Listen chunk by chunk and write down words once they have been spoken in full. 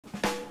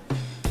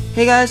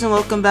Hey guys, and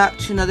welcome back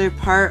to another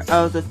part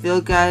of the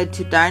field guide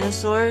to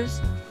dinosaurs.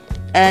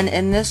 And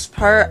in this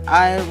part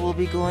I will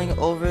be going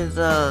over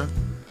the,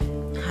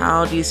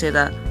 how do you say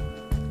that,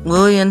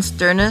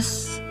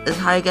 Liliensternus is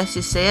how I guess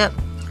you say it.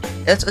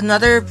 It's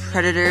another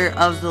predator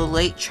of the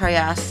late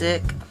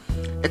Triassic.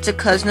 It's a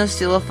cousin of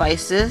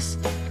Coelophysis,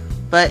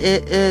 but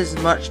it is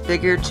much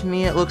bigger to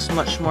me. It looks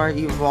much more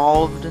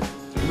evolved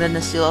than the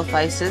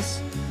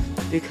Coelophysis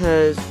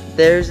because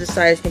there's a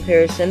size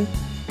comparison.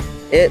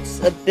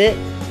 It's a bit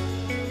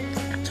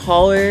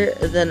taller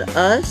than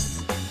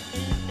us,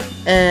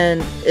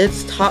 and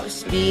its top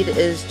speed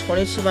is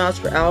 22 miles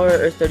per hour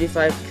or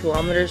 35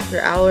 kilometers per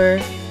hour.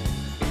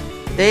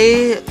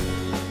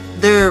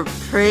 Their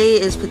prey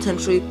is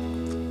potentially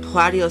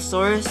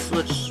Dinosaurs,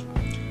 which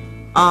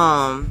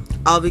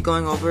I'll be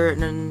going over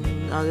in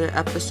another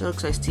episode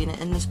because I've seen it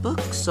in this book.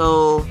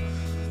 So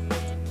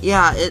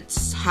yeah,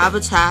 its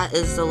habitat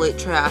is the late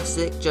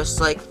Triassic,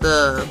 just like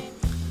the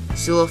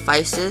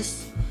Coelophysis.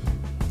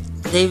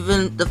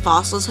 The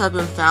fossils have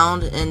been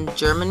found in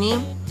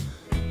Germany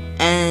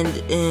and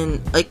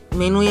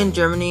mainly in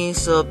Germany,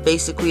 so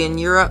basically in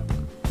Europe.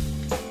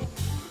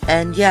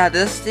 And yeah,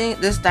 this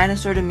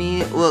dinosaur to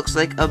me looks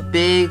like a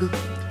big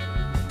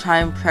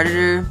time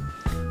predator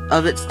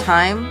of its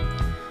time,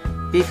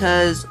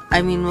 because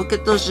I mean, look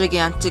at those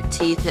gigantic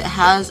teeth. It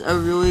has a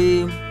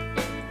really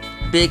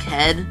big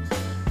head.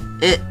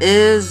 It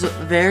is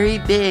very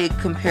big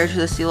compared to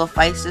the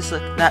Coelophysis.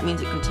 Like, that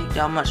means it can take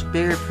down much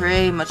bigger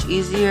prey much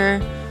easier.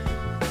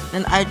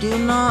 And I do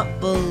not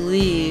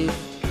believe,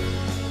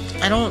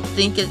 I don't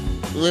think it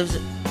lives,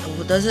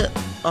 does it?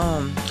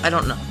 I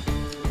don't know.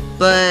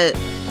 But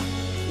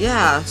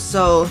yeah,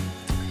 so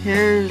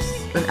here's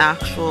an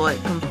actual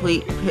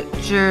complete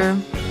picture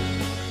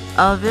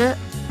of it.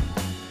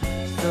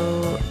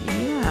 So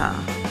yeah,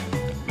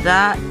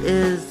 that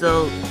is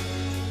the,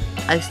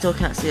 I still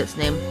can't see its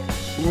name,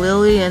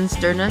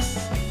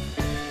 Liliensternus.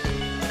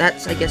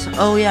 That's, I guess,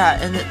 oh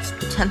yeah, and its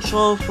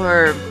potential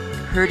for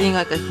hurting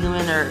like a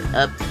human or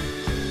a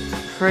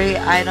prey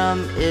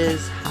item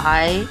is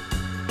high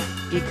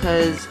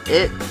because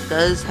it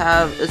does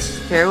have, it's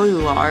fairly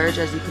large,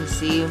 as you can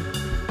see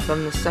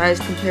from the size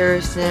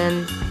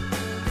comparison.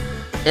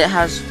 It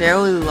has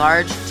fairly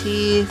large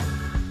teeth,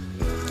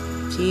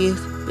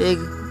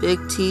 big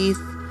teeth.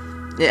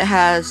 It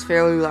has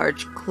fairly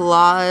large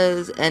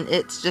claws, and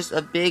it's just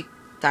a big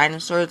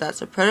dinosaur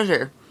that's a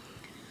predator.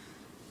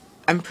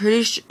 I'm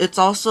pretty sure it's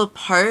also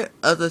part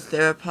of the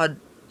theropod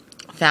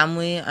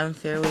family, I'm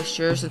fairly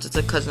sure, since it's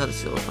a cousin of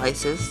the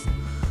Coelophysis.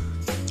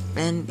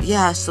 And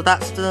yeah, so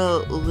that's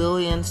the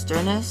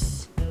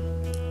Liliensternus.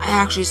 I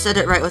actually said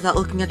it right without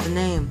looking at the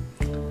name.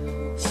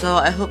 So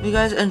I hope you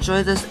guys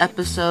enjoy this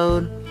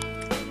episode.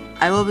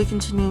 I will be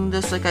continuing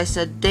this, like I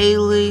said,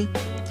 daily,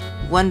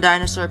 one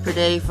dinosaur per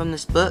day from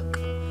this book.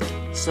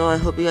 So I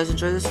hope you guys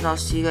enjoy this, and I'll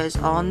see you guys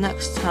all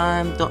next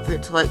time. Don't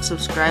forget to like,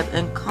 subscribe,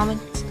 and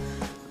comment.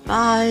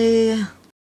 Bye!